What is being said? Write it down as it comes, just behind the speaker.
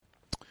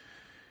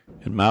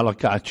In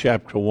Malachi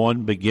chapter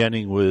 1,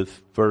 beginning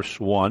with verse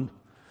 1,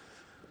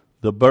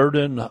 the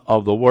burden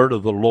of the word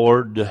of the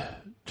Lord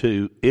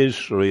to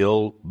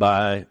Israel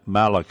by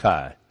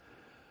Malachi.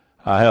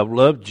 I have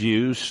loved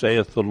you,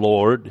 saith the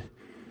Lord,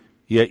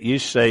 yet ye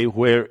say,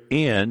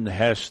 wherein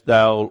hast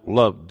thou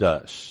loved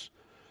us?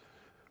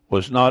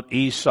 Was not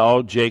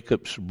Esau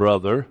Jacob's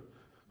brother,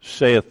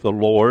 saith the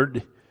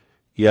Lord,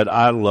 yet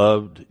I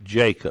loved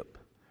Jacob,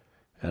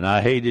 and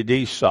I hated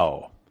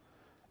Esau,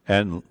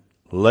 and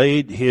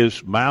laid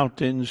his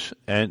mountains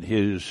and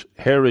his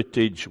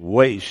heritage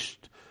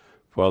waste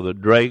for the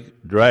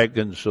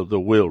dragons of the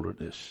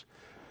wilderness.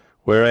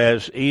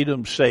 Whereas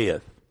Edom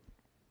saith,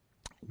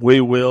 we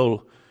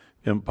are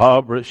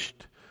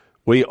impoverished,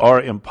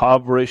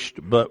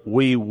 but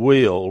we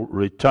will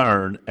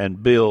return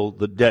and build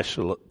the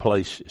desolate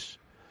places.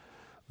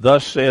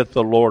 Thus saith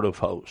the Lord of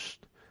hosts,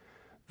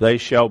 they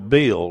shall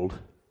build,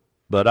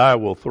 but I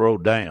will throw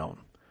down.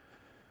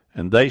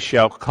 And they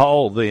shall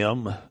call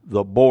them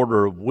the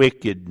border of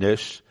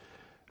wickedness,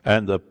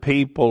 and the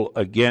people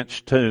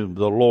against whom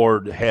the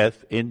Lord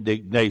hath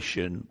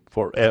indignation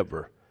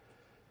forever.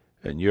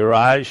 And your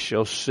eyes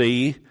shall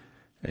see,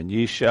 and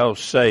ye shall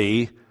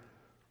say,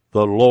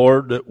 the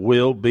Lord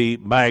will be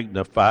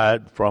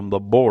magnified from the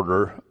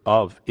border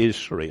of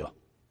Israel.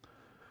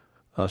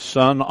 A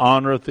son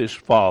honoreth his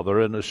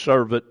father, and a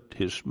servant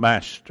his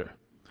master.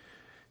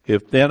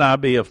 If then I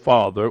be a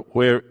father,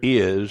 where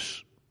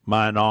is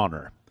mine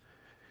honor?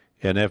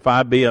 And if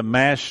I be a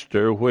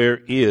master,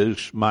 where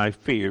is my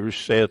fear,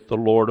 saith the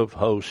Lord of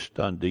hosts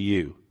unto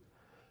you?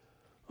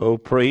 O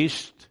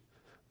priest,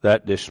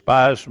 that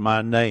despise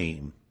my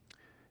name,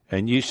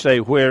 and ye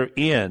say,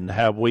 wherein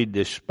have we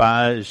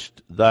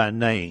despised thy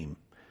name?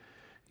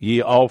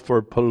 Ye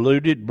offer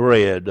polluted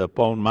bread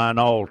upon mine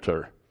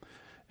altar,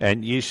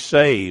 and ye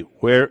say,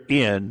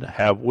 wherein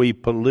have we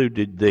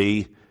polluted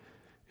thee?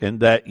 In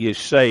that ye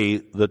say,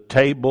 the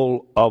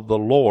table of the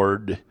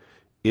Lord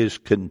is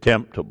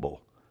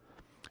contemptible.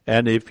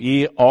 And if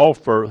ye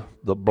offer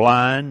the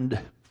blind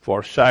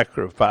for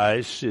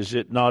sacrifice, is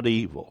it not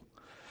evil?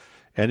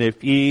 And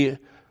if ye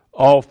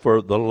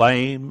offer the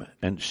lame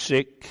and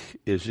sick,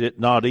 is it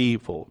not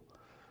evil?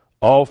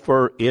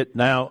 Offer it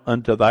now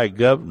unto thy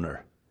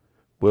governor.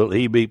 Will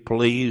he be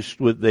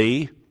pleased with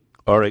thee,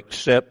 or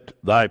accept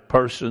thy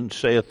person,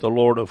 saith the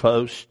Lord of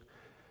hosts?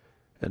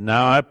 And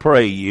now I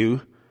pray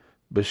you,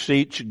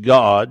 beseech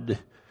God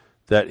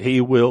that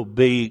he will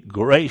be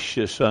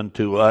gracious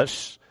unto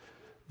us.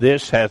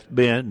 This hath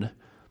been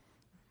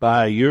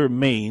by your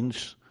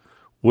means.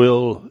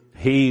 Will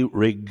he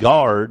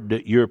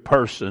regard your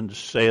persons,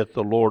 saith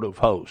the Lord of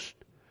hosts?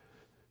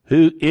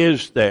 Who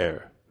is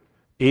there,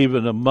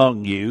 even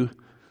among you,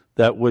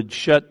 that would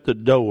shut the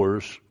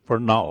doors for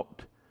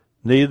naught?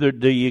 Neither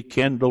do ye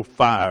kindle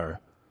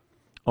fire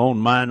on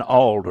mine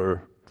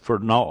altar for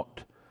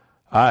naught.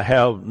 I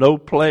have no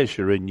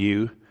pleasure in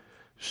you,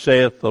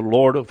 saith the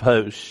Lord of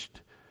hosts,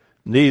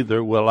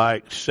 neither will I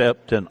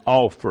accept an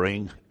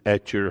offering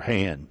at your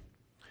hand.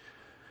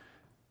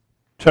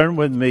 Turn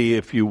with me,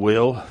 if you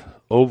will,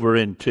 over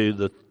into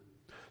the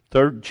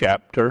 3rd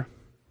chapter,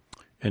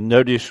 and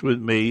notice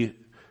with me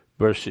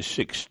verses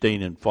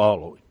 16 and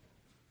following.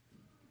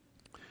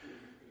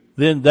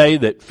 Then they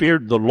that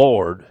feared the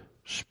Lord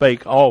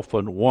spake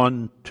often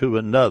one to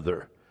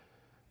another,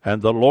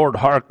 and the Lord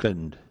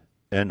hearkened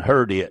and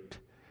heard it.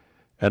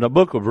 And a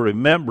book of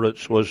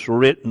remembrance was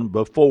written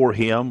before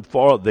him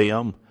for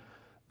them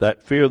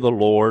that fear the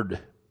Lord,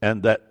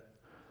 and that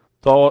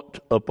thought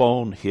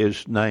upon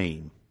his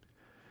name.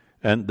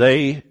 And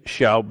they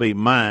shall be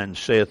mine,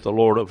 saith the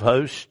Lord of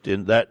hosts,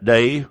 in that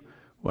day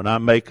when I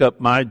make up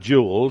my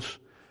jewels,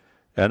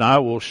 and I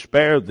will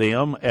spare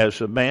them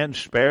as a man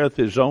spareth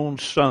his own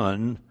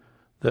son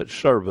that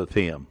serveth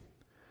him.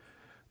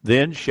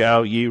 Then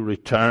shall ye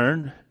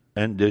return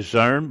and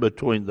discern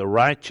between the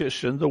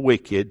righteous and the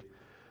wicked,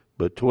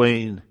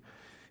 between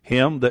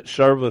him that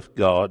serveth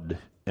God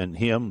and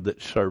him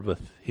that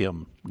serveth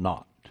him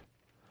not.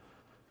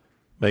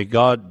 May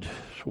God's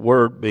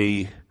word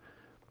be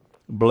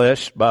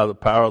blessed by the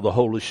power of the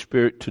Holy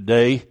Spirit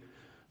today,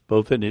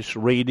 both in its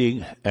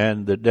reading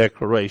and the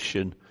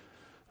declaration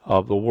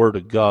of the word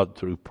of God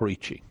through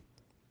preaching.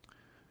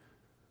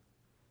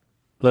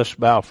 Let's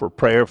bow for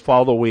prayer.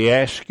 Father, we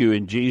ask you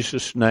in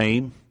Jesus'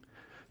 name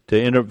to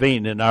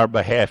intervene in our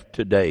behalf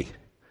today.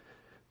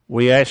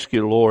 We ask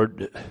you,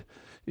 Lord,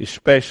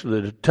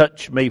 especially to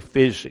touch me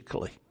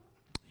physically.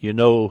 You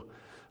know,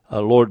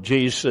 Lord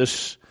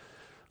Jesus,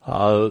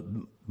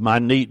 my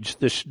needs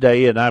this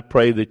day, and I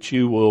pray that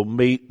you will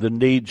meet the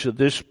needs of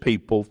this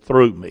people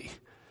through me.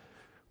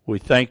 We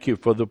thank you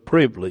for the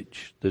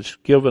privilege that's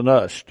given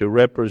us to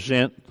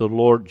represent the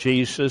Lord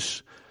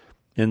Jesus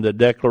in the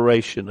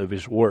declaration of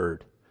his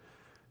word.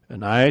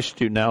 And I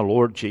ask you now,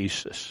 Lord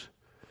Jesus,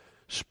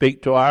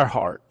 speak to our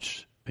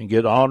hearts and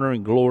get honor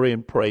and glory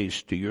and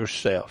praise to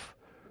yourself.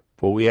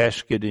 For we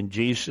ask it in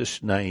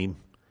Jesus' name.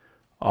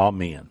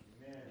 Amen.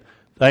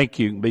 Thank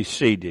you. You can be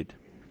seated.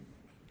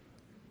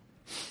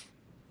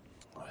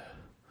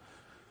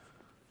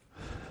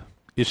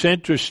 It's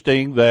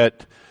interesting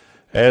that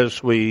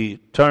as we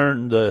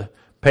turn the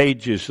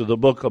pages of the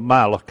book of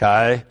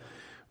Malachi,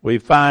 we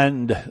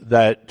find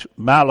that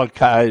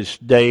Malachi's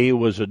day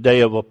was a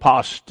day of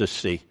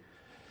apostasy.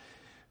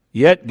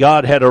 Yet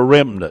God had a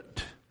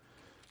remnant.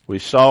 We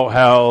saw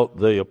how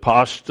the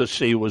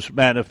apostasy was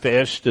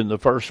manifest in the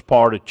first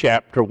part of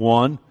chapter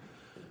 1,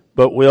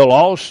 but we'll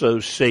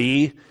also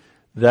see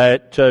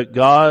that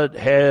God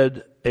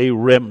had a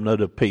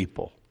remnant of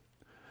people.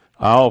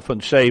 I often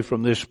say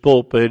from this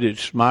pulpit,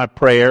 it's my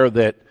prayer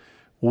that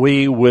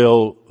we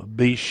will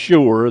be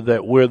sure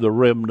that we're the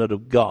remnant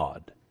of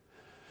God.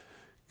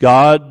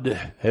 God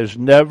has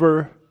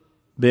never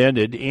been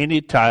at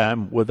any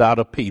time without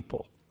a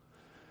people.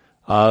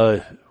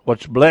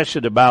 What's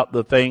blessed about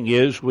the thing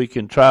is we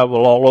can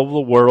travel all over the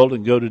world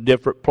and go to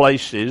different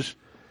places.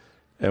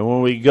 And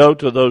when we go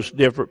to those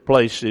different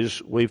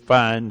places, we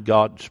find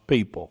God's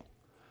people.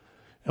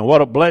 And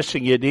what a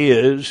blessing it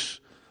is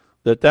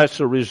that that's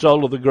a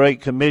result of the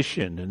Great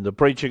Commission and the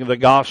preaching of the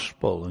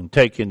gospel and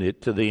taking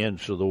it to the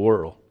ends of the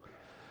world.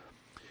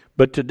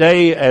 But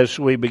today, as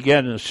we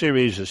begin a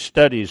series of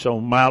studies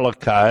on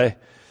Malachi,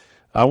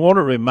 I want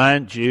to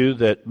remind you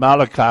that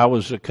Malachi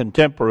was a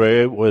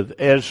contemporary with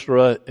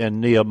Ezra and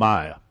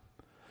Nehemiah.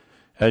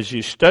 As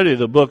you study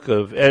the book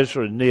of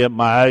Ezra and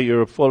Nehemiah,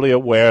 you're fully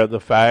aware of the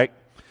fact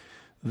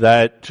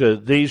that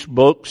these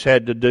books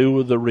had to do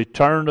with the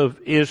return of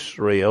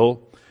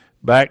Israel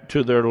back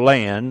to their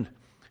land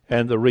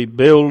and the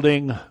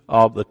rebuilding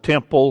of the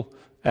temple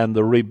and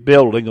the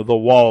rebuilding of the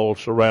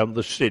walls around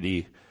the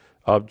city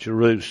of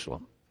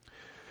Jerusalem.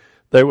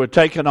 They were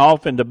taken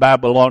off into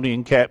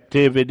Babylonian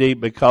captivity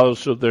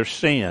because of their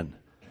sin.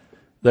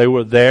 They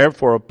were there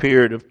for a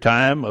period of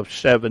time of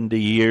 70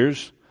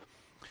 years.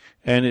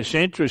 And it's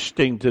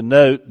interesting to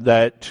note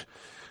that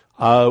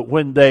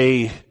when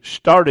they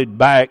started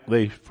back,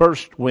 they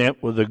first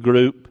went with a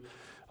group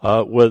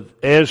with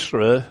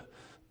Ezra,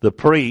 the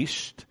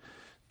priest,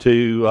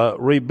 to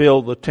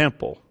rebuild the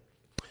temple.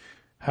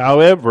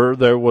 However,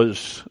 there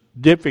was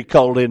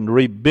difficulty in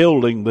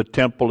rebuilding the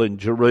temple in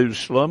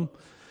Jerusalem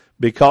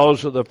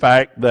because of the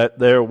fact that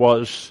there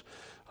was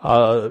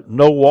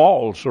no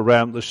walls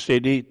around the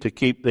city to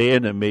keep the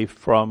enemy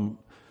from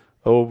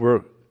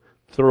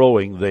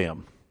overthrowing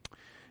them.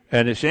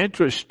 And it's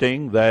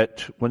interesting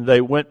that when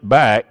they went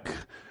back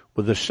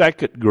with the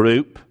second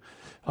group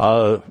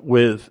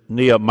with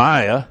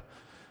Nehemiah,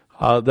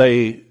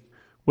 they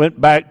went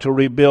back to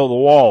rebuild the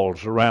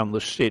walls around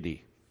the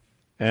city.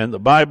 And the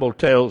Bible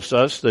tells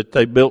us that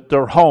they built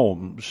their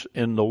homes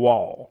in the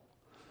wall.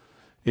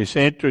 It's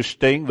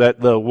interesting that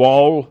the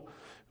wall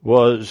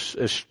was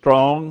as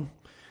strong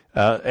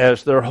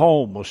as their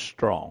home was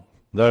strong.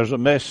 There's a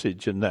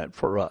message in that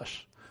for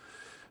us.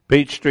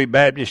 Peachtree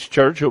Baptist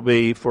Church will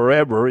be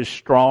forever as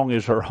strong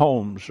as her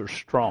homes are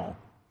strong.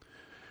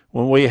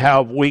 When we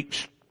have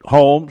weak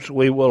homes,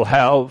 we will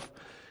have,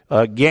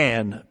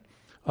 again,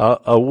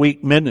 a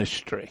weak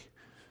ministry,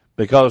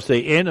 because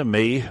the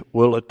enemy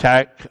will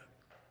attack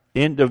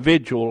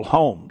individual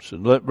homes.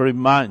 And let me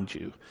remind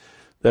you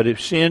that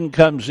if sin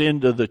comes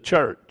into the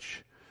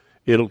church,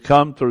 it'll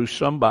come through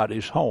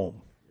somebody's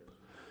home.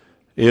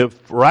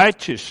 If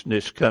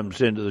righteousness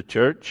comes into the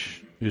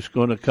church, it's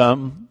going to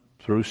come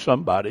through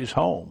somebody's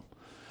home.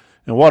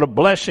 And what a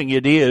blessing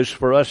it is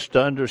for us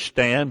to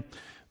understand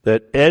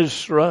that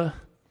Ezra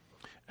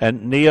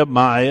and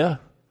Nehemiah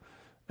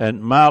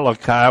and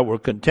Malachi were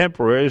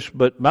contemporaries,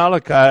 but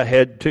Malachi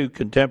had two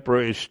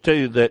contemporaries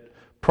too that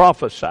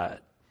prophesied.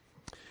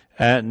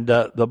 And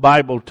the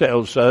Bible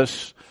tells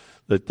us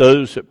that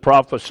those that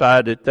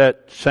prophesied at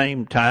that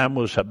same time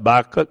was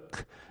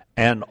Habakkuk,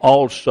 and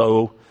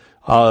also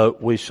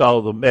we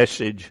saw the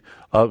message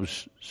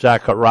of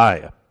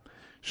Zechariah.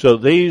 So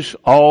these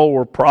all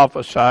were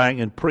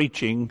prophesying and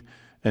preaching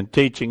and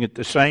teaching at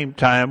the same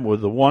time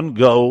with the one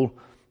goal,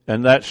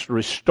 and that's to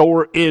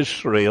restore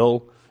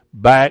Israel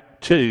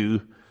back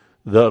to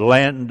the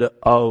land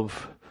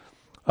of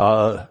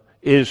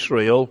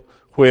Israel,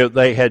 where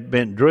they had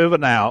been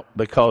driven out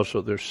because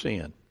of their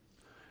sin.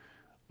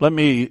 Let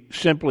me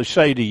simply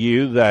say to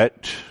you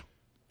that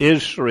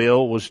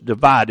Israel was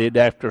divided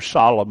after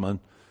Solomon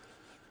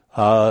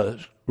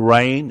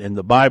reign, and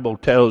the Bible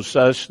tells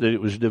us that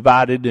it was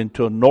divided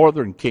into a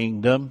northern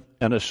kingdom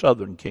and a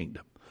southern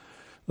kingdom.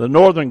 The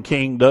northern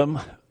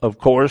kingdom, of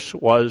course,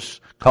 was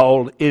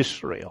called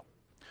Israel.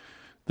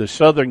 The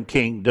southern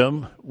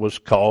kingdom was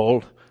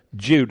called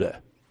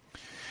Judah.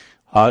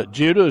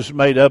 Judah is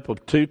made up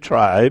of two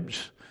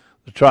tribes,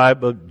 the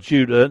tribe of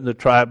Judah and the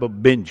tribe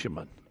of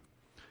Benjamin.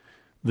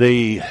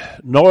 The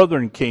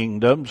northern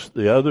kingdoms,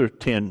 the other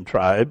 10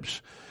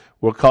 tribes,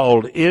 were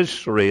called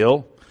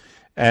Israel,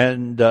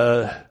 and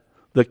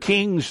the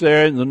kings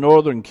there in the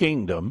northern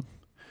kingdom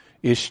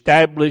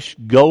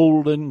established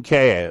golden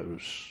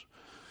calves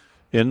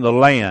in the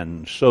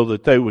land so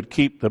that they would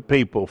keep the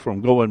people from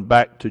going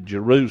back to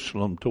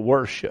Jerusalem to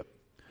worship.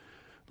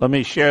 Let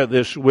me share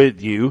this with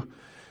you,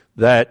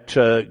 that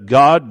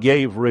God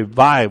gave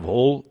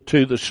revival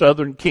to the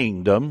southern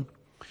kingdom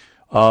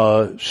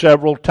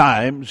several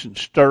times in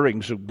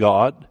stirrings of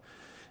God.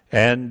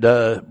 And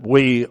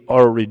we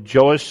are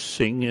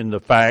rejoicing in the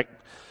fact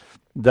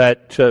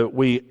that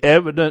we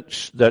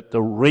evidence that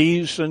the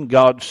reason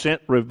God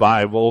sent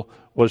revival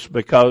was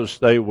because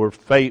they were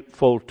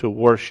faithful to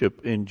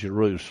worship in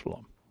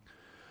Jerusalem.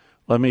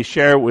 Let me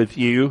share with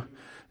you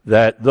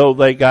that though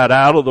they got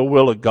out of the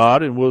will of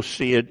God, and we'll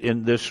see it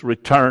in this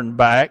return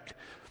back,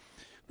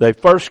 they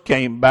first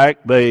came back,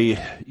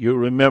 you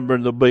remember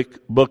in the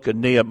book of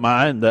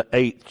Nehemiah, in the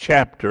 8th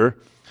chapter,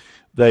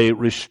 they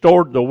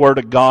restored the word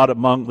of God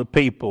among the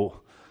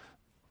people.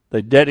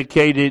 They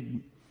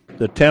dedicated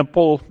the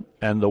temple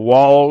and the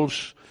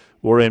walls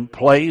were in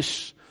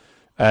place,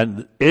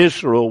 and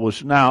Israel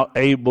was now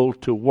able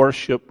to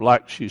worship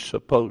like she's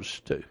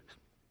supposed to.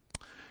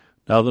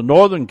 Now, the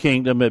northern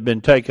kingdom had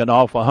been taken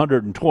off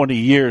 120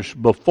 years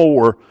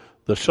before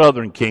the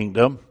southern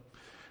kingdom,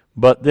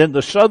 but then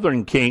the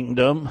southern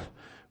kingdom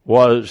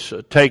was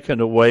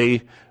taken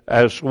away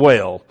as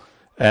well,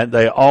 and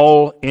they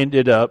all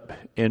ended up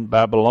in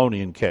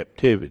Babylonian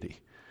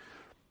captivity.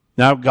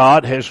 Now,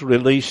 God has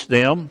released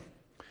them,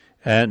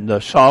 and the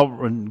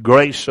sovereign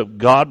grace of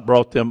God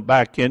brought them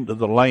back into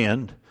the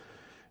land.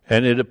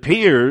 And it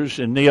appears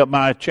in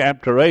Nehemiah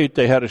chapter 8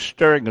 they had a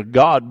stirring of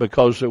God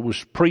because there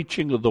was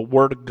preaching of the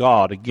Word of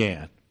God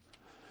again.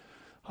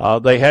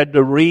 They had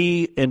to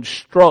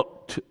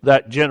re-instruct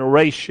that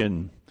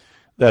generation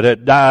that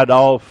had died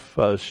off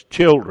as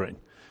children,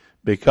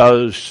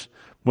 because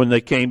when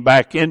they came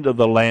back into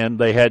the land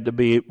they had to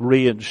be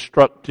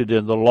re-instructed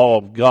in the law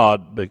of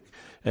God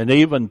and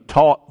even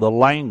taught the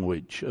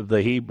language of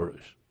the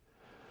Hebrews.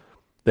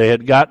 They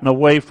had gotten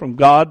away from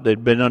God.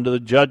 They'd been under the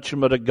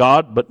judgment of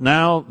God, but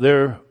now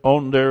they're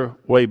on their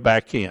way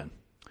back in.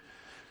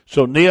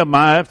 So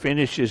Nehemiah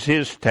finishes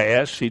his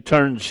task. He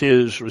turns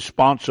his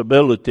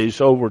responsibilities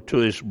over to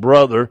his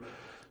brother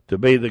to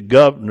be the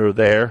governor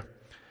there.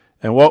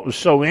 And what was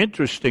so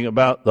interesting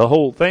about the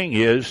whole thing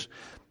is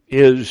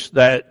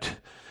that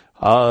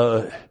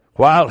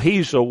while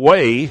he's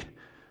away,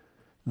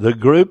 the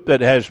group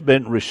that has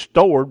been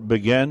restored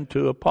began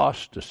to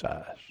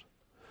apostatize.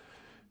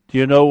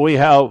 You know, we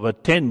have a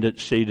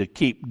tendency to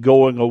keep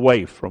going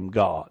away from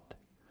God.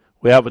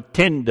 We have a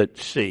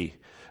tendency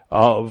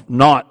of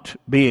not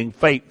being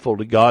faithful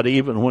to God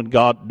even when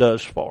God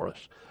does for us.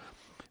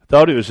 I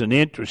thought it was an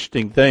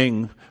interesting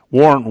thing.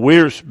 Warren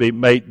Wiersbe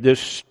made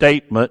this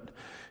statement.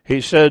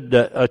 He said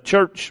that a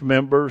church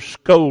member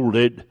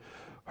scolded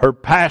her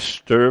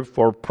pastor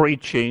for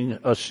preaching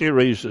a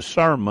series of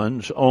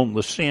sermons on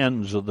the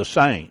sins of the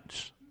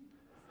saints.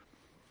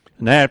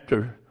 And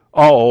after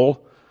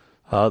all,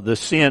 the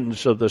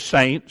sins of the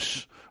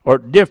saints are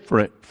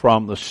different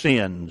from the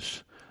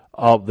sins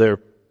of their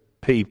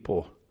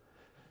people.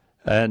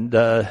 And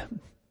then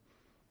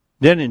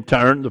in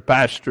turn, the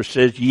pastor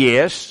says,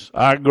 yes,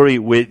 I agree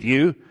with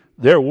you,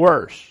 they're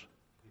worse.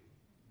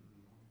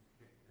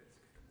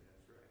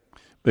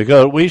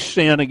 Because we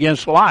sin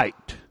against light.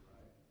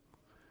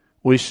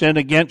 We sin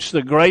against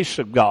the grace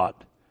of God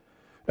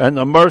and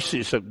the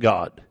mercies of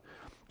God.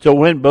 So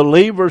when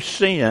believers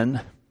sin,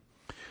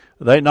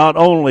 they not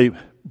only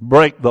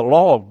break the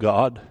law of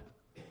God,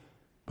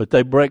 but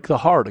they break the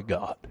heart of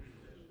God.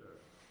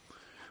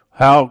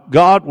 How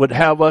God would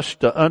have us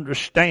to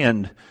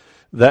understand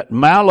that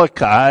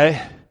Malachi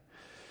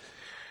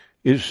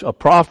is a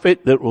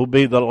prophet that will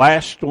be the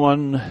last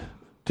one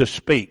to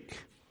speak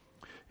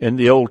in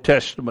the Old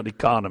Testament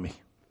economy.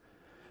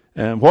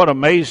 And what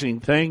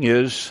amazing thing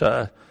is,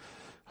 it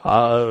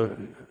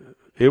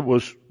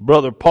was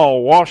Brother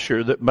Paul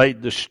Washer that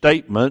made the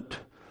statement,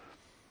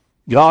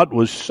 God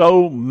was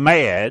so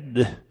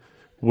mad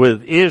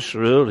with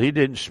Israel, he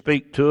didn't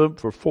speak to them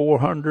for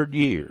 400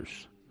 years.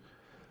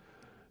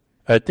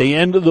 At the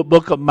end of the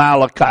book of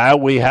Malachi,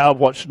 we have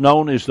what's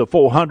known as the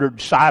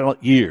 400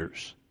 silent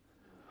years.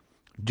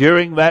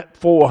 During that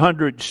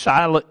 400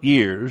 silent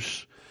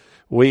years,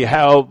 we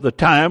have the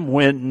time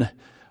when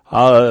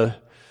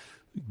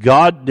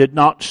God did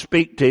not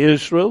speak to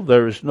Israel.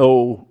 There is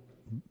no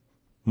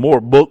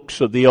more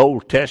books of the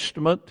Old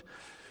Testament.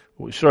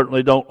 We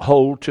certainly don't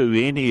hold to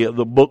any of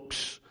the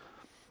books,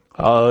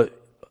 the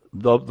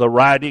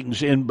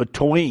writings in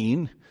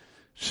between.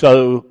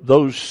 So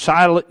those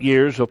silent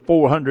years of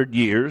 400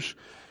 years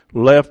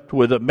left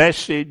with a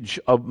message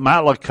of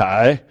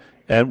Malachi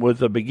and with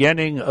the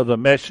beginning of the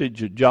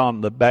message of John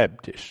the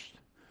Baptist.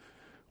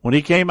 When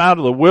he came out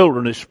of the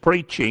wilderness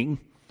preaching,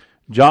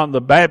 John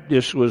the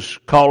Baptist was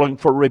calling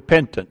for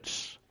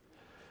repentance.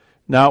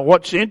 Now,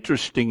 what's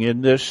interesting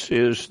in this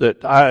is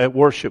that I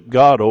worship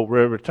God over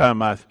every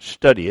time I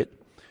study it,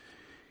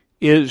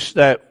 is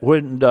that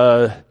when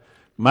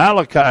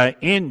Malachi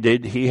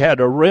ended, he had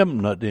a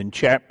remnant in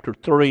chapter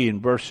 3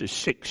 in verses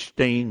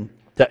 16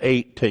 to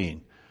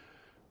 18.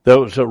 There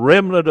was a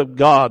remnant of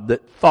God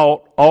that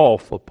thought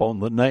off upon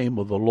the name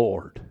of the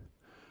Lord.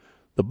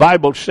 The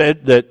Bible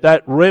said that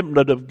that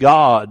remnant of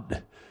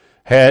God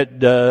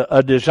had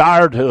a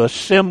desire to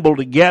assemble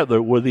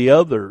together with the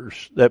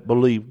others that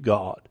believed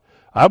God.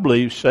 I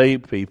believe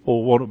saved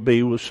people want to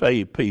be with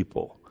saved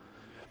people.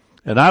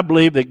 And I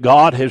believe that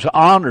God has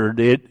honored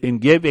it in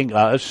giving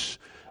us,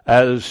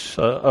 as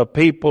a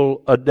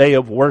people, a day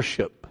of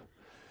worship.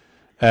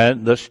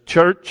 And the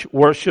church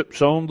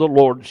worships on the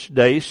Lord's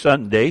Day,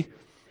 Sunday,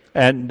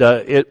 and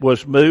it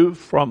was moved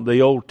from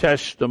the Old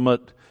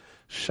Testament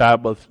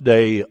Sabbath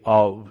day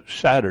of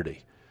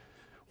Saturday.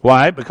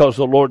 Why? Because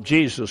the Lord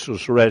Jesus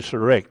was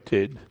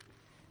resurrected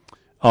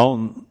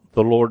on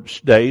the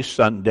Lord's Day,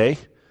 Sunday.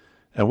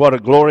 And what a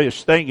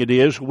glorious thing it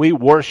is. We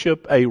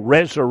worship a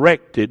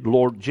resurrected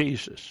Lord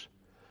Jesus.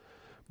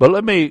 But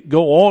let me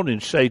go on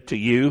and say to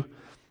you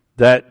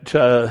that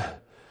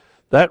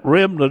that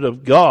remnant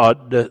of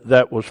God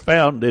that was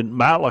found in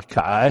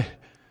Malachi,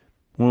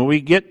 when we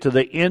get to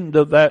the end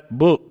of that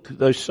book,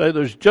 they say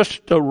there's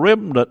just a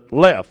remnant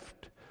left.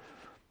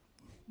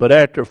 But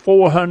after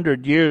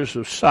 400 years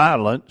of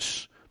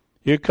silence,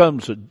 here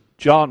comes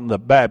John the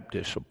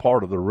Baptist, a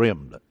part of the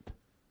remnant.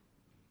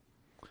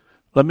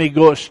 Let me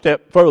go a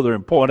step further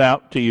and point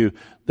out to you,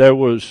 there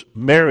was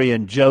Mary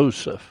and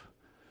Joseph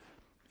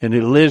and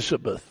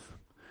Elizabeth.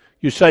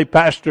 You say,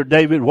 Pastor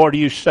David, what are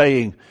you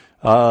saying?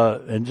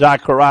 And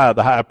Zechariah,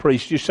 the high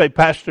priest, you say,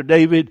 Pastor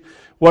David,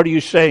 what are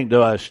you saying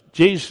to us?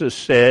 Jesus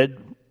said,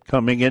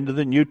 coming into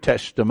the New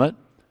Testament,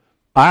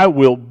 I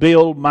will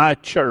build my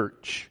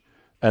church,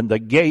 and the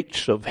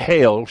gates of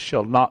hell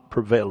shall not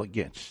prevail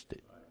against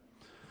it.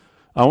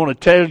 I want to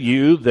tell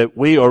you that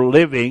we are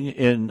living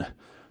in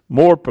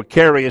more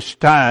precarious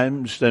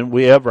times than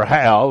we ever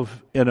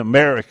have in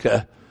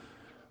America.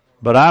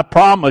 But I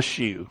promise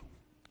you,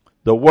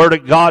 the Word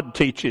of God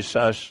teaches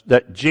us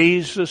that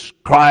Jesus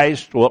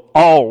Christ will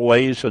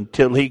always,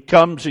 until He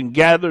comes and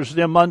gathers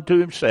them unto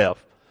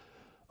Himself,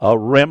 a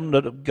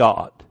remnant of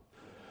God.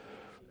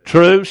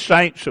 True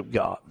saints of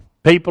God.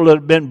 People that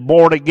have been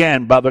born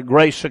again by the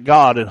grace of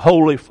God and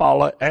wholly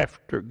follow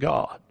after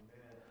God.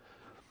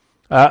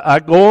 I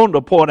go on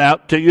to point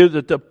out to you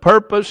that the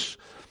purpose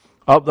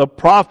of the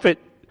prophet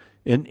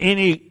in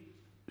any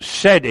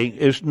setting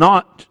is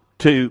not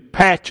to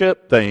patch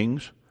up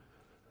things,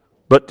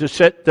 but to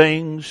set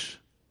things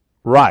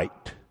right.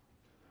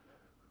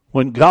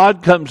 When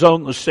God comes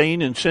on the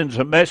scene and sends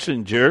a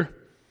messenger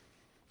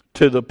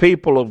to the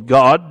people of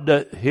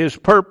God, His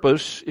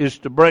purpose is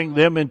to bring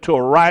them into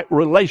a right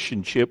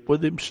relationship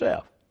with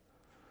Himself.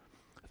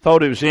 I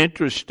thought it was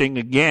interesting,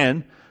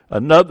 again,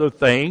 another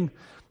thing,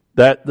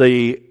 that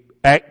the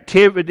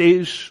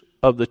activities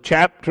of the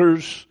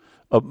chapters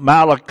of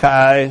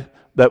Malachi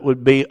that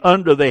would be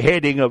under the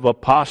heading of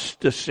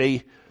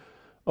apostasy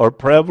are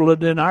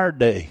prevalent in our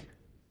day.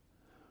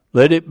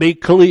 Let it be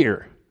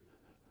clear.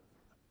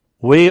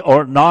 We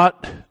are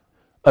not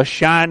a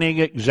shining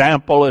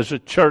example as a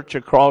church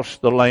across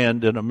the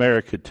land in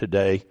America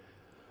today.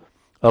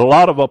 A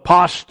lot of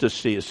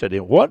apostasy is set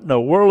in. What in the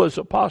world is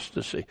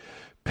apostasy?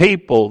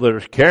 People that are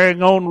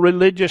carrying on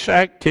religious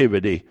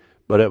activity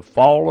but have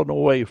fallen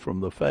away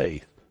from the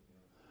faith.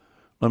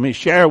 Let me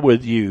share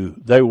with you,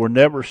 they were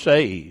never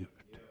saved.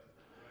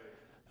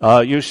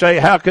 You say,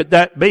 how could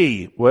that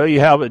be? Well,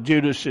 you have a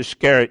Judas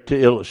Iscariot to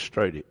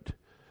illustrate it.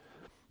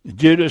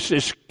 Judas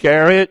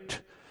Iscariot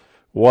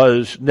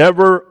was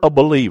never a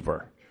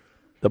believer.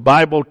 The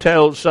Bible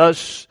tells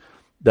us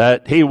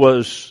that he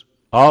was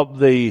of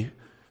the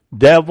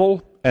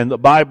devil, and the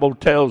Bible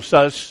tells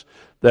us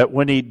that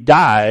when he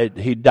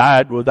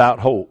died without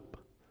hope.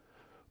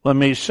 Let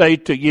me say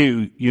to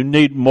you, you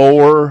need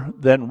more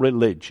than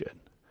religion.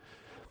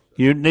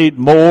 You need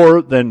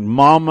more than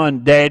mama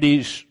and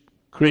daddy's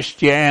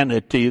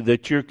Christianity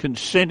that you're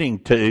consenting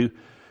to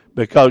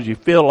because you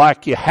feel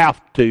like you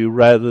have to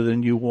rather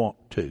than you want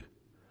to.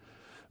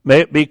 May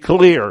it be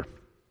clear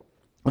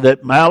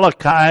that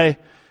Malachi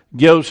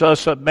gives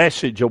us a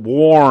message of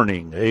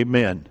warning.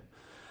 Amen.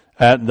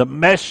 And the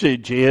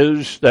message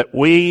is that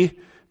we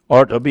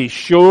are to be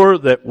sure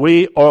that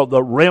we are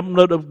the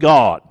remnant of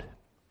God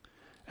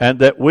and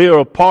that we are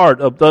a part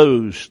of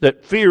those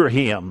that fear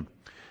Him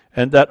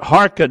and that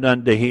hearken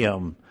unto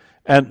Him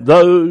and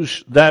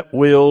those that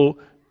will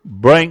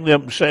bring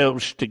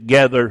themselves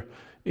together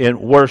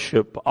in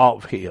worship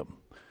of Him.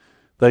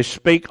 They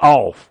speak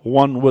off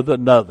one with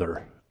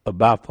another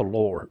about the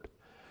Lord.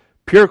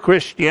 Pure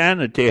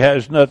Christianity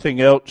has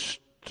nothing else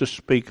to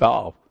speak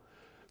of.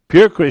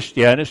 Pure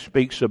Christianity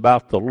speaks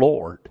about the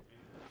Lord.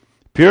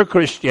 Pure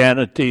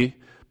Christianity,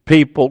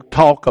 people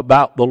talk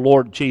about the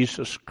Lord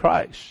Jesus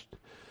Christ.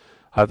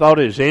 I thought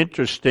it was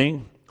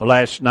interesting.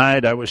 Last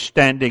night I was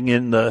standing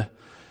in the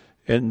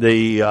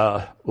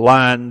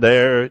line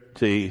there at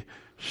the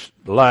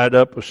light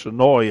up of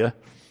Sonoya,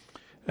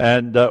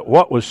 and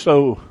what was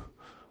so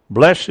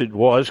blessed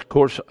was, of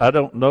course, I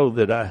don't know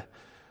that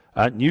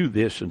I knew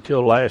this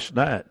until last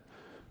night,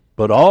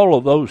 but all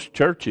of those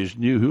churches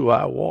knew who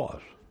I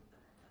was.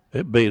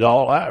 It beat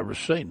all I ever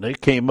seen. They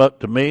came up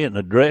to me and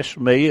addressed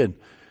me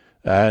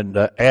and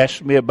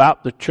asked me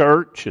about the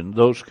church and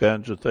those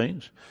kinds of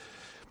things.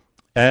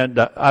 And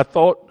I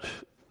thought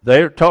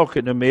they're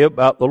talking to me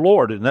about the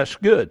Lord, and that's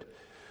good.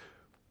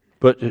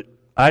 But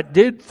I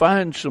did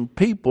find some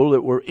people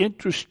that were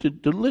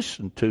interested to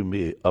listen to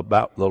me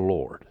about the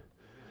Lord.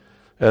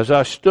 as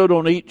I stood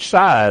on each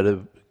side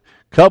of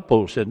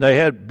couples, and they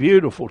had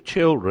beautiful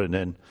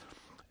children,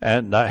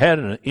 and I had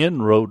an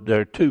inroad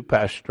there too,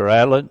 Pastor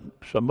Allen.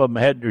 Some of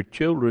them had their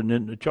children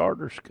in the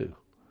charter school.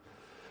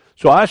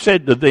 So I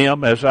said to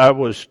them, as I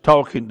was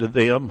talking to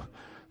them,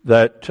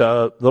 that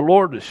the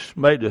Lord has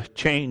made a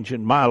change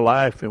in my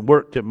life and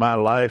worked in my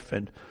life,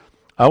 and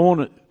I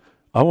want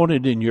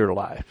it in your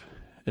life.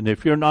 And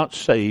if you're not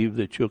saved,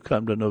 that you'll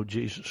come to know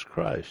Jesus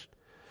Christ.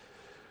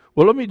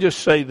 Well, let me just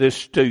say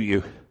this to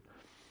you.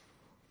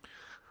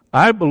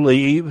 I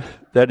believe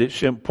that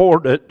it's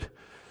important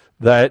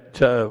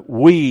that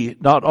we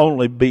not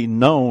only be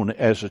known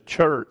as a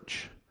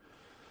church.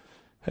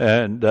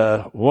 And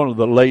one of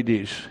the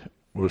ladies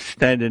was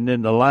standing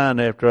in the line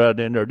after I'd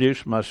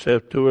introduced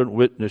myself to her and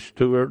witnessed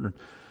to her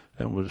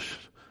and was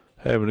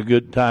having a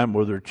good time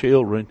with her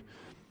children.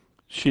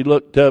 She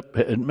looked up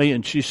at me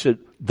and she said,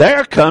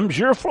 "There comes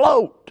your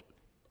float."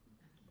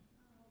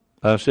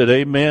 I said,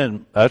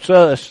 "Amen, that's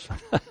us."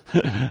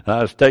 I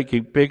was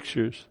taking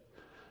pictures.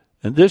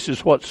 And this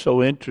is what's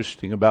so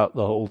interesting about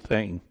the whole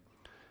thing.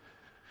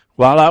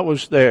 While I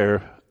was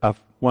there, I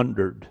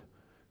wondered,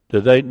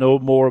 do they know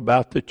more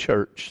about the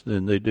church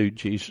than they do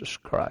Jesus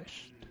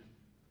Christ?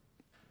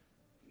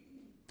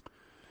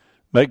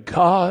 May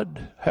God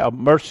have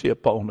mercy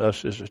upon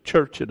us as a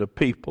church and a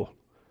people.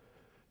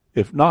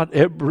 If not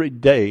every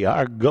day,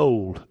 our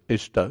goal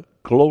is to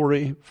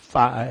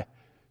glorify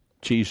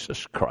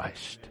Jesus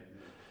Christ.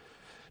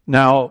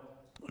 Now,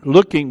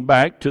 looking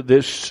back to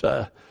this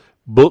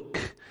book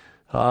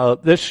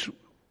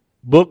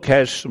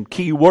has some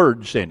key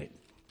words in it.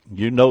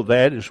 You know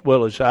that as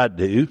well as I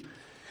do.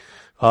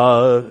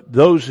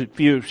 Those of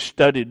you who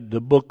studied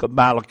the book of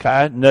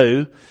Malachi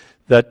know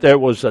that there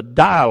was a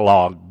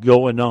dialogue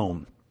going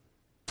on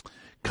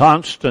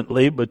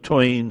constantly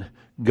between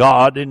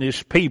God and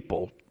his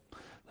people.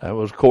 That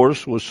was, of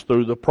course, was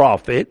through the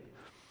prophet.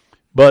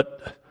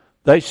 But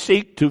they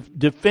seek to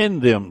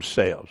defend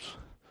themselves.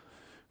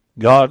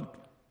 God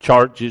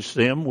charges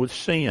them with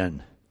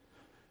sin.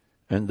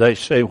 And they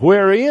say,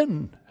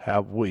 "Wherein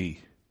have we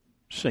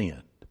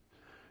sinned?"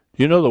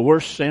 You know the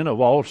worst sin of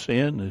all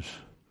sin is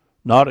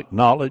not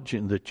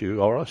acknowledging that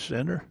you are a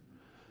sinner.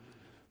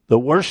 The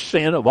worst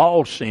sin of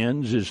all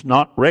sins is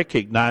not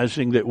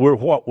recognizing that we're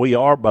what we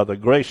are by the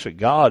grace of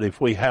God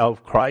if we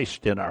have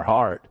Christ in our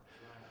heart.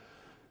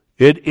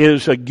 It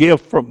is a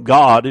gift from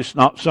God. It's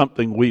not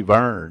something we've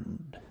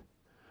earned.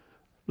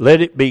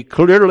 Let it be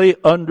clearly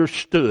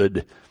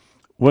understood.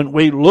 When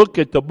we look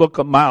at the book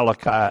of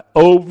Malachi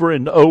over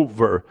and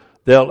over,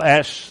 they'll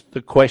ask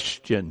the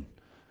question,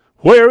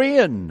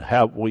 "Wherein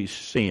have we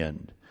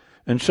sinned?"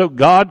 And so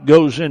God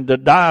goes into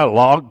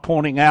dialogue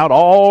pointing out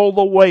all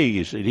the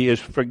ways that he has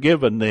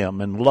forgiven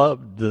them and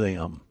loved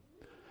them.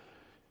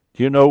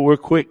 You know, we're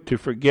quick to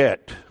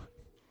forget.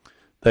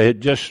 They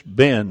had just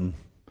been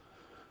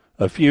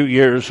a few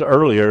years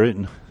earlier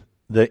in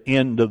the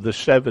end of the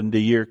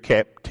 70-year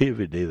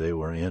captivity they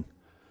were in.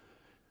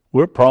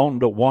 We're prone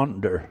to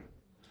wander.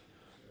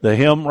 The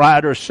hymn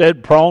writer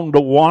said, "Prone to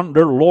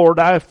wander, Lord,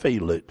 I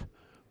feel it.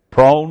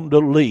 Prone to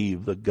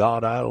leave the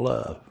God I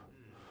love."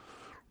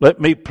 Let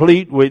me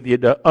plead with you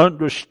to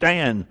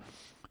understand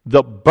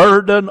the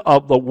burden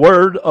of the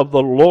word of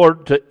the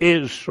Lord to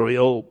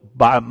Israel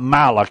by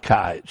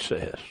Malachi, it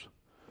says.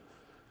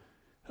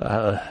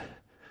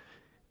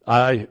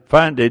 I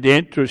find it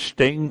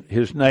interesting.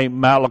 His name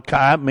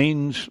Malachi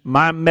means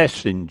my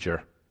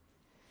messenger.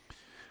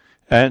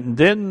 And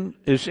then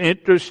it's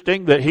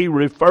interesting that he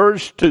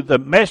refers to the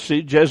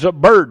message as a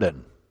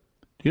burden.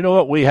 Do you know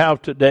what we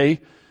have today?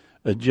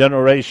 A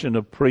generation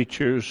of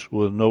preachers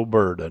with no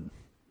burden.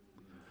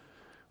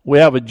 We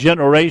have a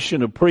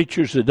generation of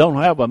preachers that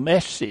don't have a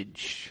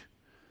message.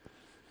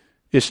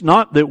 It's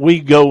not that we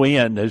go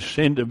in as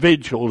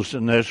individuals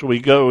and as we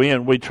go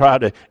in, we try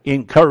to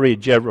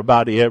encourage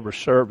everybody every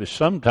service.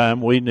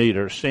 Sometimes we need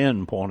our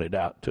sin pointed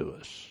out to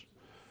us.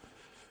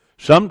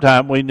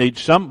 Sometimes we need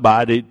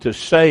somebody to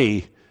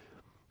say,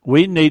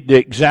 we need to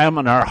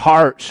examine our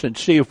hearts and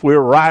see if we're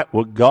right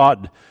with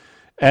God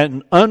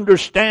and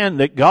understand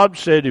that God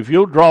said, if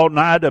you'll draw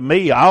nigh to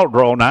me, I'll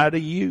draw nigh to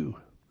you.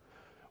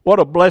 What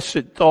a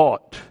blessed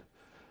thought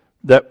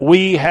that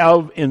we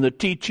have in the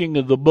teaching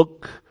of the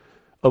book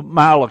of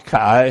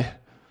Malachi,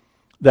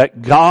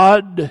 that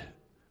God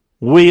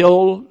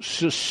will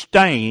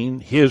sustain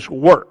his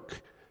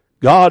work.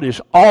 God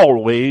is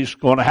always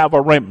going to have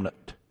a remnant.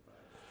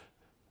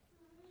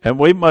 And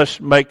we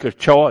must make a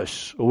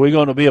choice. Are we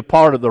going to be a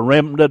part of the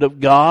remnant of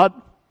God?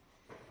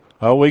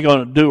 Or are we going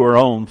to do our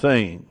own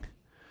thing?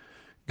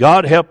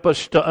 God help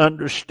us to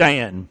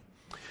understand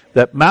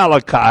that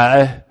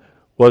Malachi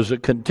was a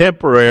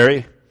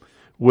contemporary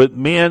with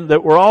men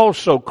that were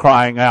also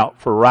crying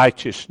out for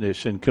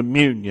righteousness and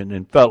communion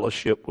and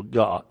fellowship with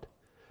God.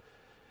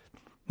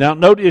 Now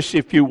notice,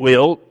 if you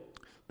will,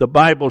 the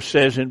Bible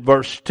says in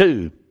verse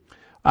 2,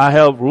 "I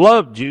have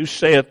loved you,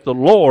 saith the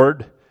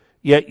Lord,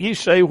 yet ye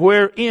say,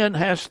 wherein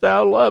hast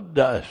thou loved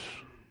us?"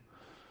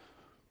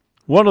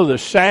 One of the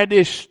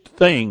saddest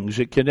things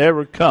that can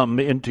ever come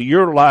into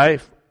your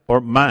life or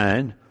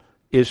mine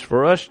is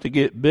for us to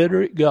get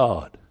bitter at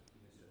God.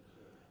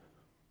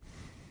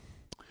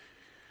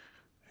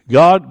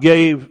 God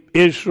gave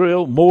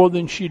Israel more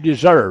than she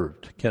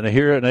deserved. Can I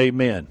hear an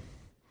amen?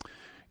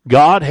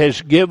 God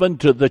has given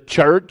to the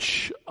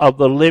church of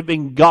the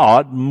living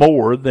God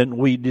more than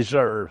we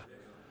deserve.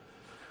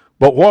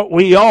 But what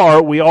we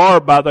are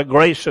by the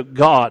grace of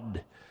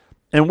God.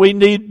 And we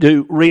need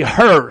to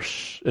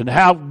rehearse and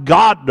have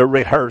God to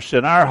rehearse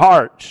in our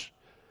hearts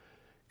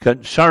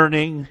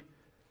concerning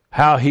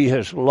how He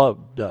has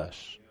loved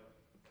us.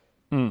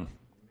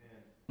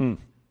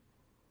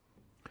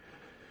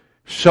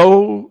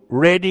 So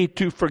ready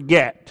to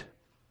forget.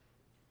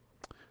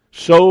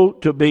 So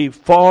to be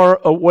far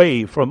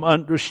away from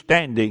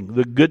understanding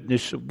the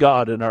goodness of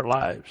God in our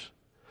lives.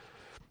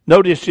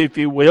 Notice, if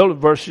you will,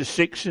 verses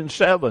 6 and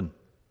 7.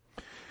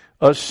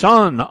 A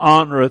son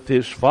honoreth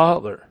his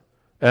father,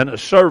 and a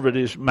servant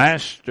his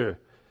master.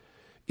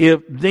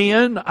 If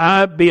then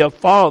I be a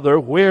father,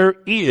 where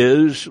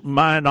is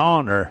mine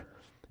honor?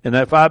 And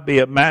if I be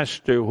a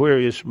master, where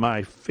is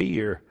my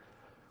fear?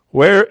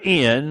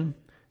 Wherein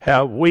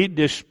have we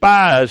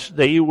despised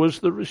thee, was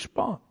the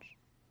response.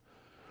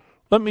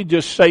 Let me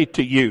just say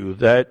to you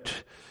that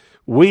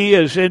we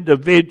as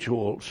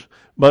individuals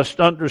must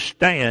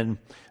understand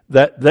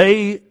that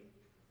they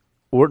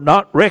were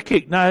not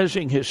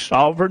recognizing His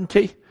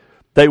sovereignty.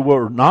 They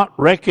were not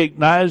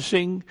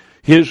recognizing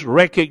His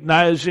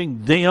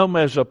recognizing them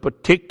as a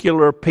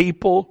particular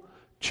people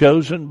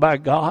chosen by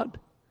God.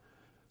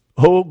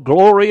 Oh,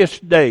 glorious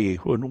day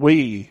when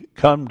we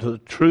come to the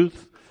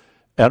truth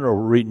and are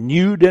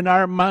renewed in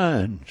our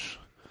minds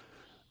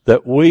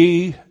that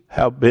we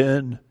have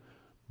been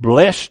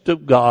blessed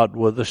of God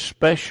with a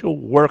special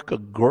work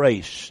of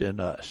grace in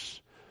us.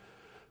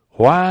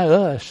 Why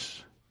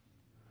us?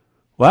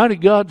 Why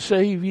did God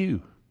save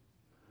you?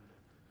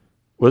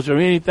 Was there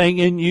anything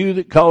in you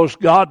that caused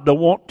God to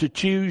want to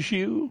choose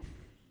you?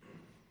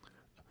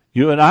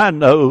 You and I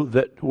know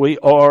that we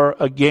are,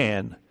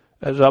 again,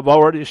 as I've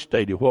already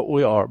stated, what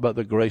we are by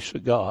the grace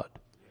of God.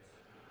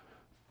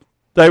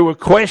 They were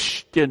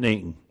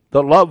questioning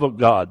the love of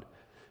God,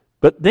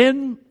 but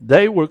then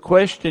they were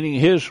questioning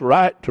His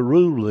right to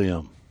rule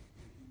them.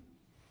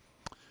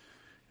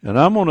 And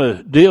I'm going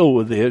to deal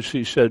with this.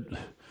 He said,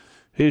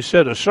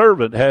 a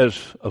servant has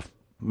a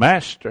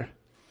master,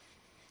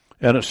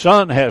 and a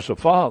son has a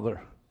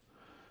father.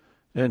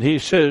 And He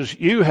says,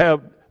 you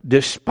have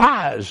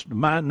despised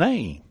my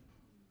name.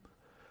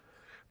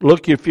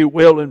 Look, if you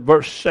will, in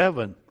verse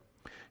 7.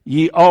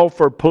 Ye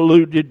offer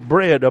polluted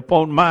bread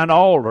upon mine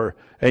altar,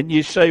 and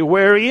ye say,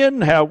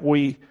 wherein have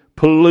we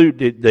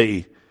polluted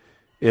thee?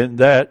 In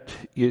that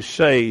ye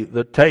say,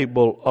 the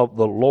table of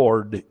the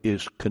Lord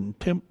is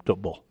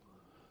contemptible.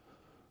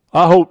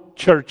 I hope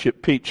church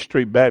at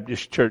Peachtree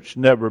Baptist Church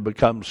never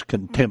becomes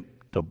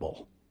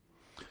contemptible.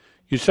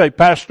 You say,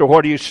 Pastor,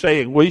 what are you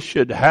saying? We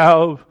should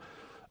have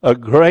a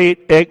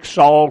great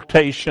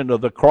exaltation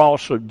of the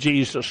cross of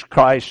Jesus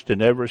Christ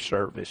in every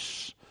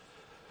service.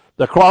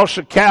 The cross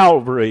of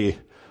Calvary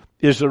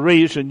is the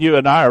reason you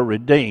and I are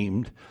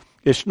redeemed.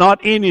 It's not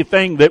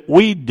anything that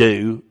we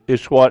do,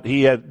 it's what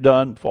He hath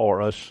done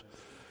for us.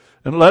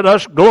 And let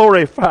us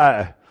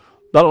glorify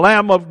the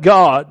Lamb of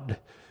God,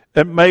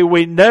 and may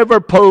we never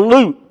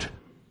pollute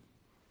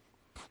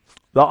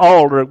the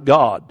altar of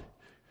God.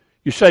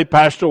 You say,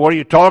 Pastor, what are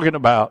you talking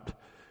about?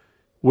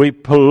 We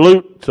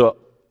pollute the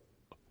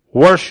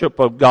worship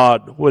of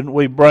God when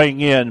we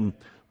bring in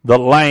the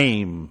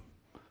lame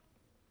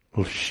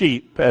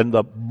sheep and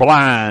the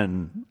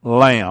blind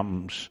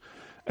lambs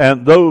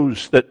and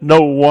those that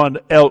no one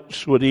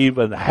else would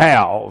even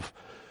have,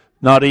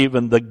 not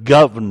even the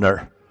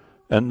governor.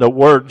 And the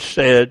word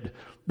said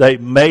they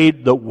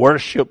made the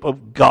worship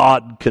of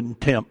God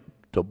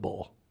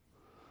contemptible.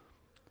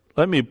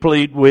 Let me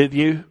plead with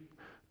you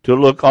to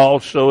look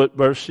also at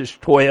verses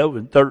 12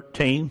 and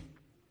 13.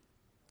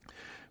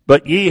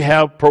 But ye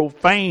have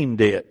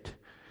profaned it,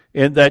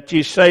 in that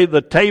ye say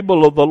the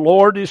table of the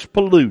Lord is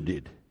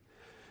polluted,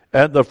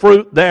 and the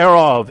fruit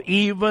thereof,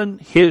 even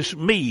His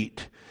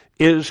meat,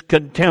 is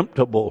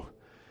contemptible.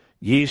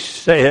 Ye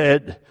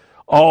said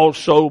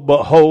also,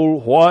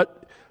 behold,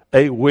 what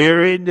a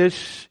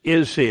weariness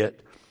is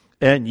it,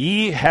 and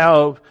ye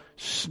have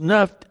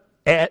snuffed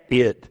at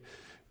it.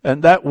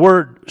 And that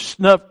word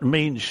snuffed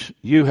means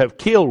you have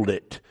killed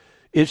it.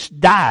 It's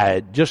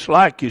died, just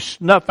like you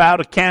snuff out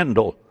a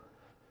candle,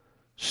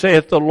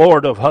 saith the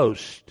Lord of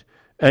hosts.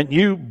 And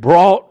you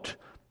brought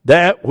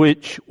that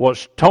which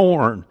was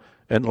torn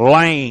and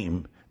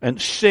lame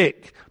and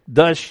sick.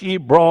 Thus ye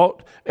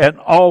brought an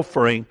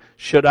offering.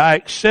 Should I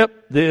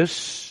accept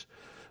this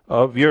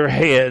of your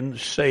hand,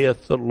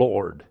 saith the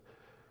Lord?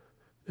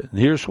 And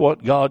here's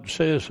what God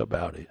says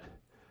about it.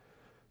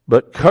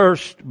 But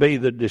cursed be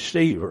the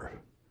deceiver,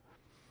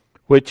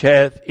 which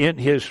hath in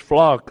his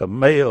flock a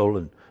male,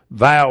 and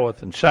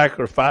voweth and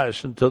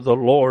sacrificeth unto the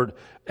Lord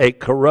a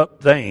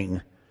corrupt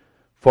thing.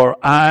 For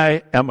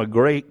I am a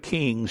great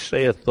king,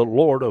 saith the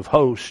Lord of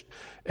hosts,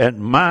 and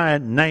my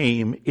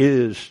name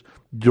is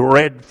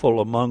dreadful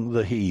among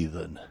the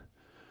heathen.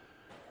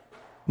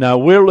 Now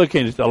we're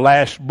looking at the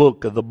last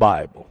book of the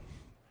Bible,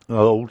 the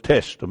Old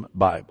Testament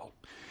Bible.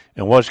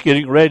 And what's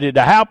getting ready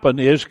to happen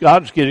is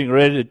God's getting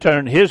ready to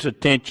turn his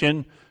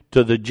attention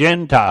to the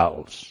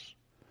Gentiles.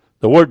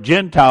 The word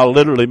Gentile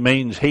literally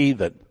means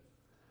heathen.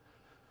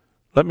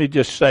 Let me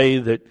just say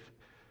that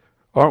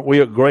aren't we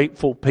a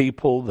grateful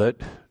people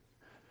that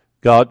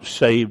God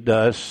saved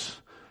us?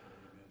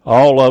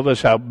 All of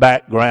us have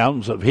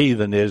backgrounds of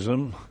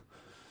heathenism,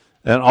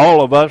 and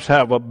all of us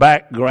have a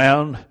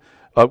background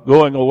of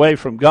going away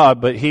from God,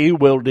 but he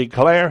will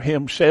declare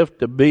himself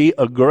to be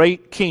a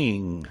great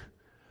king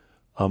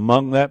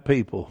among that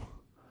people.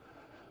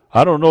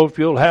 I don't know if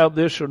you'll have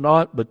this or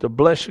not, but the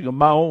blessing of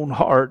my own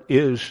heart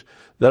is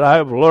that I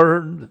have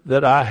learned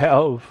that I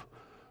have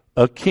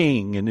a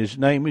king, and his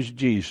name is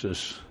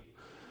Jesus.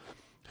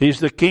 He's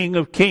the King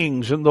of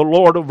Kings and the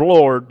Lord of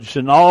Lords,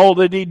 and all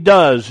that he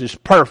does is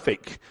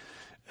perfect.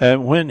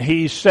 And when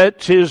he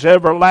sets his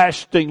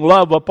everlasting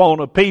love upon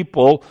a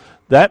people,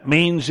 that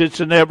means it's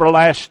an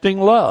everlasting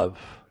love.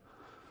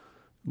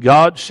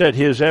 God set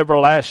his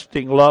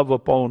everlasting love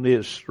upon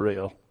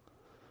Israel.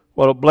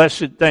 What a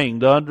blessed thing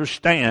to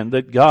understand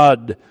that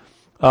God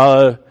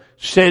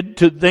said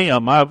to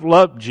them, I've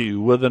loved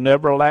you with an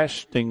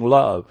everlasting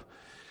love.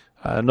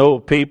 I know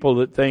people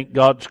that think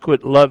God's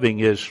quit loving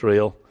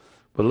Israel,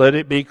 but let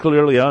it be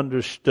clearly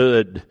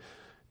understood,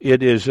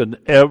 it is an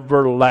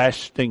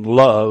everlasting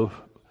love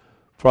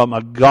from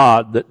a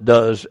God that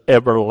does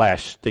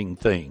everlasting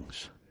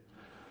things.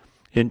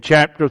 In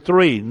chapter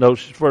 3,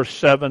 notice verse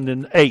 7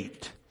 and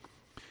 8,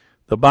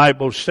 the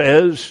Bible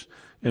says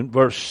in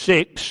verse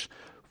 6,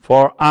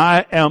 For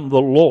I am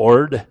the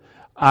Lord,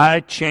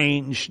 I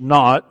change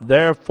not,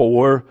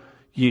 therefore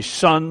ye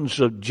sons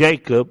of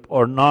Jacob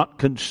are not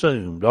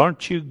consumed.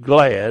 Aren't you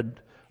glad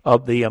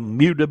of the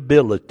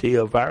immutability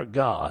of our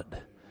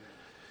God?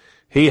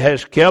 He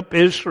has kept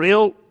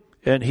Israel,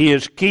 and he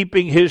is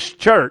keeping his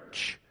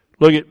church.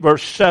 Look at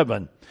verse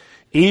 7.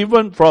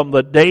 Even from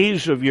the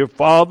days of your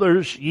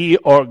fathers ye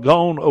are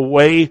gone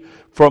away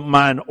from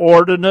mine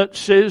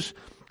ordinances,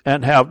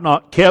 and have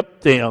not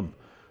kept them.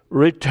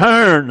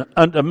 Return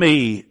unto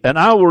me, and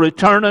I will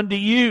return unto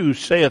you,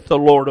 saith the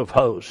Lord of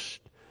hosts.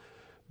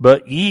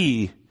 But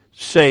ye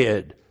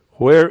said,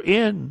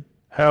 Wherein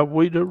have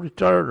we to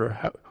return,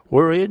 or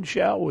wherein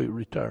shall we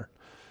return?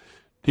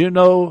 Do you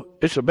know,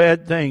 it's a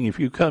bad thing if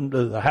you come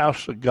to the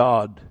house of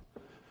God,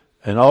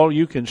 and all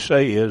you can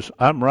say is,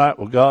 I'm right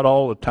with God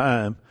all the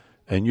time,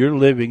 and you're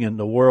living in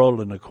the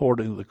world and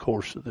according to the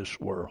course of this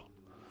world.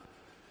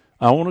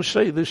 I want to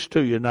say this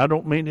to you, and I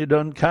don't mean it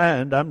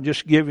unkind. I'm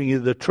just giving you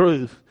the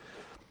truth.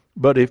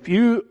 But if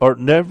you are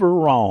never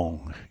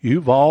wrong,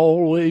 you've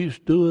always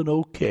doing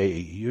okay.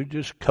 You're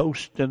just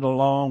coasting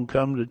along,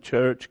 come to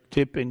church,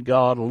 tipping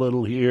God a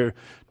little here,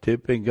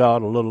 tipping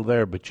God a little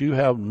there, but you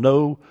have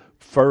no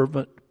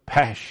fervent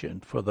passion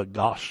for the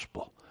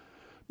gospel,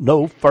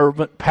 no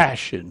fervent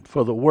passion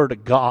for the Word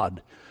of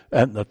God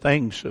and the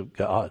things of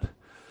God,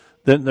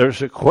 then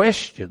there's a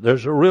question.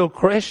 There's a real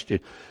question.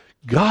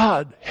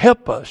 God,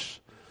 help us.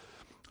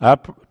 I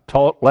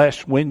taught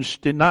last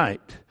Wednesday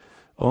night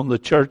on the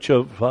church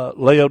of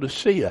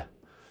Laodicea.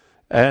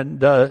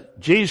 And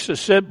Jesus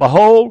said,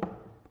 Behold,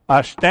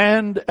 I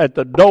stand at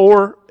the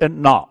door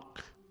and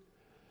knock.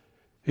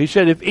 He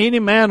said, if any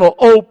man will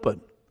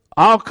open,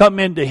 I'll come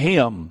into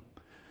him,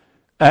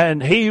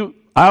 and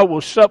I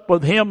will sup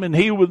with him and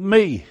he with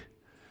me.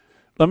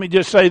 Let me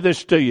just say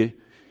this to you.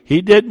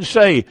 He didn't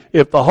say,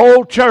 if the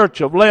whole church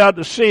of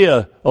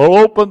Laodicea will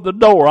open the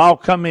door, I'll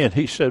come in.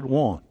 He said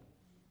one.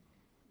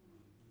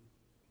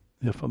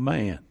 If a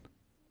man.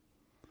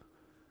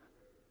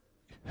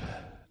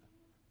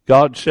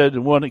 God said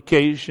on one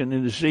occasion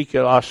in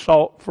Ezekiel, I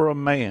sought for a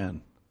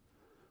man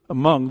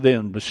among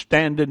them to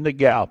stand in the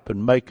gap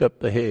and make up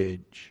the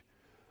hedge.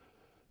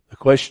 The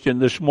question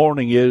this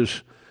morning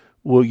is,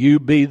 will you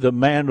be the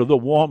man or the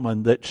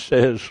woman that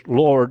says,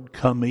 Lord,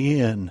 come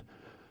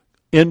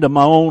into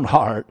my own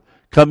heart,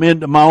 come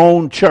into my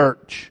own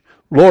church.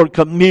 Lord,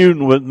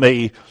 commune with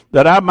me,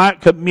 that I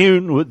might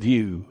commune with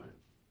you.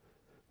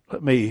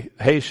 Let me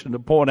hasten to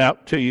point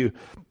out to you,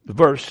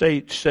 verse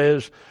 8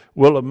 says,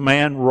 will a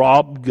man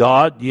rob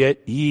God?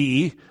 Yet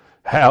ye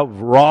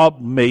have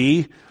robbed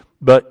me.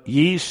 But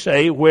ye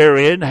say,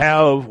 wherein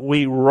have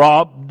we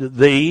robbed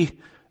thee?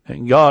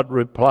 And God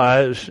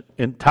replies,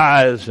 in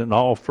tithes and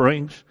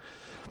offerings.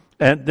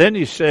 And then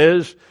he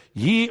says,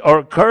 ye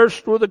are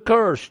cursed with a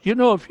curse. You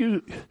know, if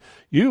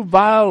you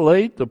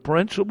violate the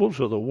principles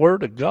of the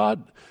Word of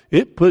God,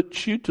 it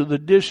puts you to the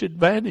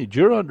disadvantage.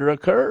 You're under a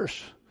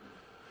curse.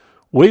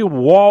 We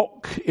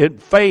walk in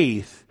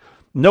faith,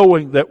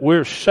 knowing that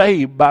we're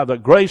saved by the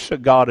grace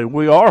of God, and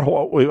we are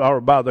what we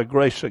are by the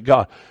grace of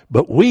God.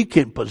 But we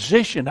can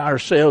position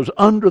ourselves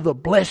under the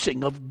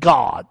blessing of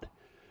God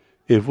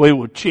if we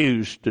would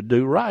choose to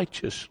do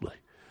righteously.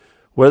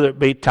 Whether it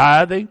be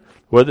tithing,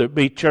 whether it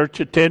be church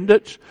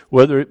attendance,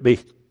 whether it be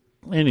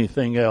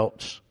anything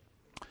else.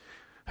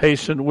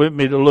 Hasten with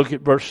me to look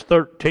at verse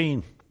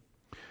 13.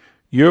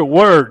 Your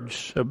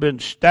words have been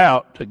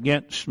stout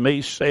against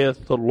me,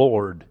 saith the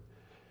Lord.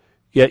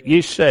 Yet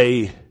ye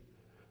say,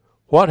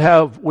 what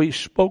have we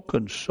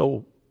spoken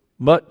so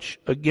much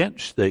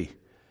against thee?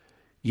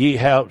 Ye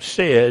have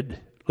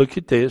said, look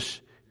at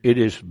this, it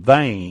is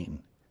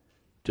vain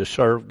to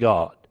serve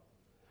God.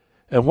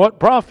 And what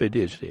profit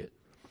is it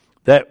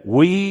that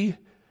we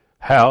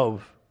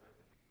have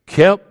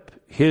kept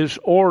his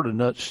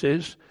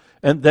ordinances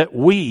and that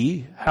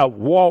we have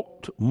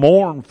walked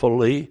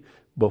mournfully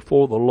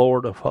before the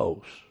Lord of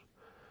hosts?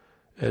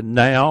 And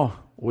now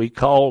we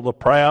call the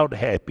proud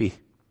happy.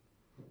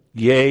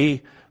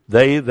 Yea,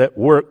 they that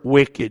work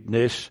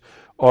wickedness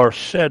are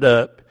set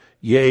up.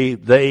 Yea,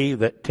 they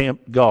that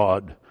tempt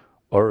God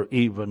are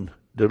even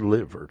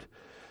delivered.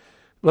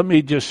 Let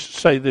me just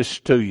say this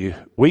to you.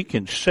 We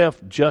can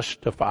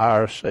self-justify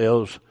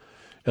ourselves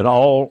in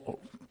all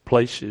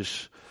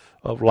places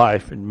of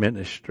life and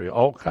ministry,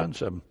 all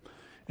kinds of them.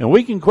 And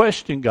we can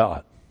question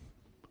God.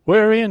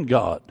 Wherein,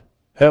 God,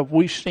 have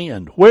we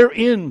sinned?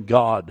 Wherein,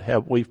 God,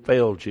 have we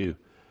failed you?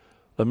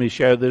 Let me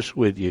share this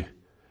with you.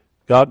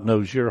 God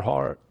knows your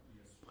heart.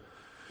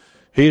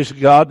 He is a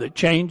God that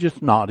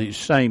changeth not. He's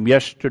the same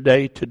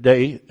yesterday,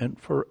 today, and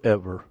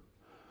forever.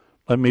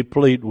 Let me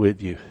plead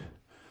with you.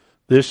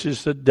 This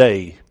is the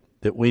day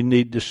that we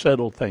need to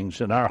settle things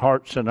in our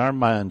hearts and our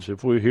minds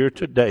if we're here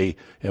today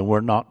and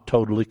we're not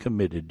totally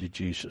committed to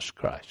Jesus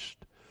Christ.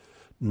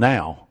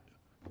 Now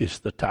is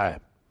the time.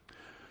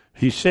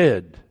 He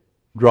said,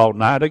 draw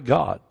nigh to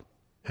God,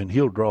 and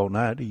he'll draw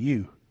nigh to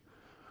you.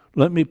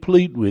 Let me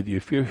plead with you,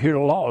 if you're here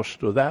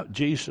lost without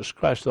Jesus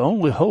Christ, the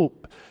only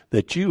hope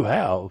that you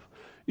have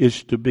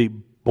is to be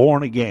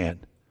born again.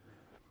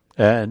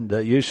 And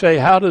you say,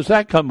 how does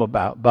that come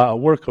about? By a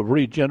work of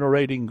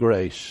regenerating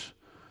grace.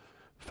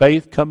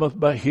 Faith cometh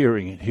by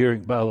hearing, and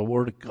hearing by the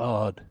word of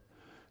God.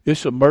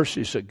 It's the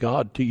mercies of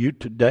God to you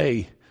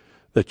today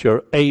that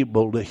you're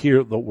able to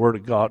hear the word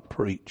of God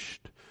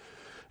preached.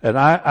 And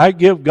I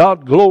give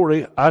God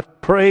glory. I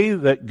pray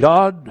that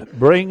God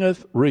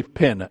bringeth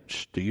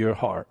repentance to your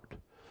heart.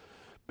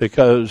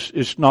 Because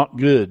it's not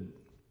good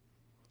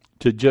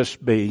to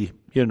just be,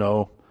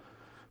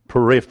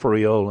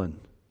 peripheral and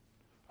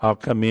I'll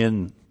come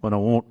in when I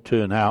want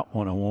to and out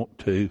when I want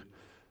to.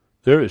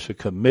 There is a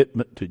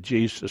commitment to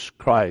Jesus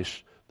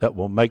Christ that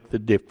will make the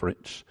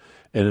difference,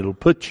 and it'll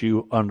put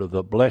you under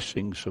the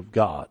blessings of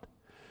God.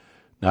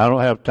 Now, I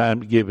don't have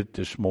time to give it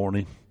this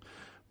morning,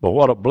 but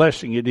what a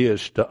blessing it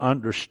is to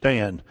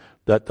understand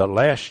that the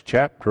last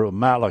chapter of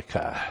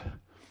Malachi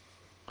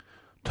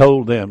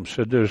told them,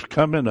 said there's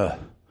coming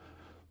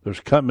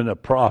a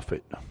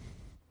prophet,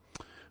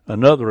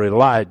 another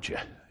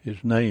Elijah.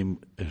 His name,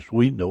 as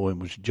we know him,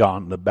 was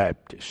John the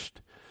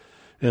Baptist.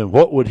 And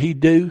what would he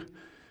do?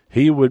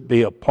 He would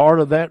be a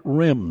part of that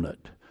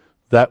remnant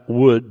that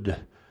would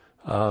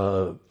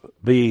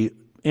be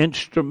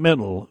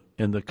instrumental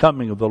in the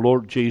coming of the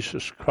Lord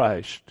Jesus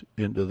Christ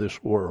into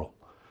this world.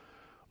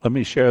 Let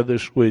me share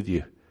this with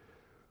you.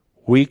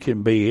 We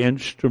can be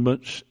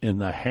instruments in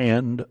the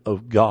hand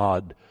of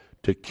God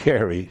to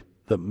carry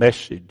the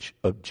message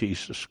of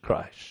Jesus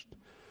Christ.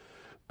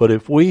 But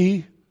if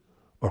we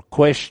are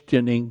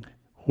questioning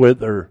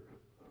whether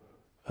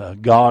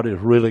God has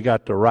really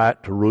got the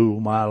right to rule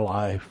my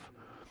life,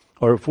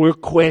 or if we're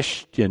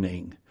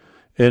questioning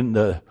in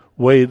the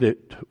way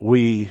that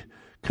we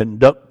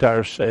conduct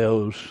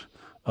ourselves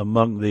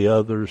among the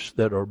others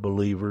that are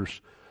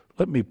believers,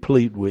 let me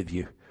plead with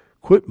you.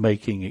 Quit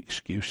making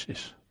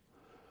excuses.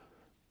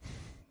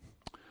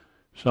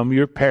 Some of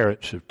your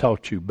parents have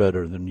taught you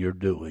better than you're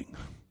doing.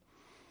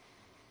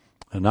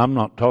 And I'm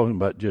not talking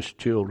about just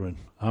children.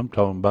 I'm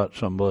talking about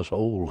some of us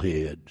old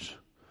heads.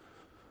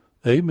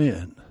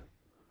 Amen.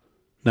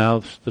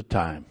 Now's the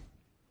time.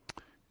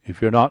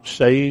 If you're not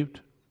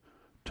saved,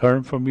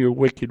 turn from your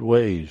wicked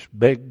ways.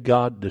 Beg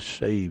God to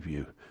save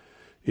you.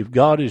 If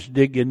God is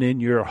digging in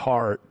your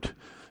heart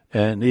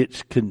and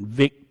it's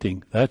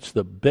convicting, that's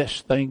the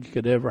best thing that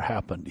could ever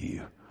happen to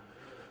you.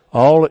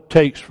 All it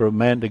takes for a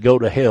man to go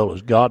to hell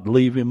is God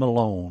leave him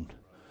alone.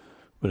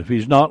 But if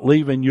he's not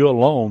leaving you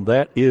alone,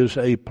 that is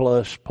a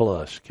plus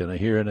plus. Can I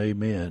hear an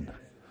amen?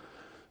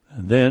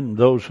 And then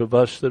those of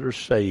us that are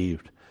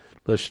saved,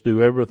 let's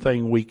do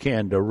everything we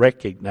can to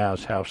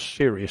recognize how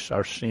serious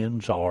our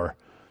sins are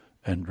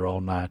and draw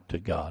nigh to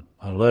God.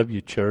 I love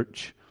you,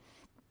 church.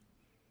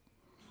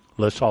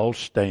 Let's all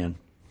stand.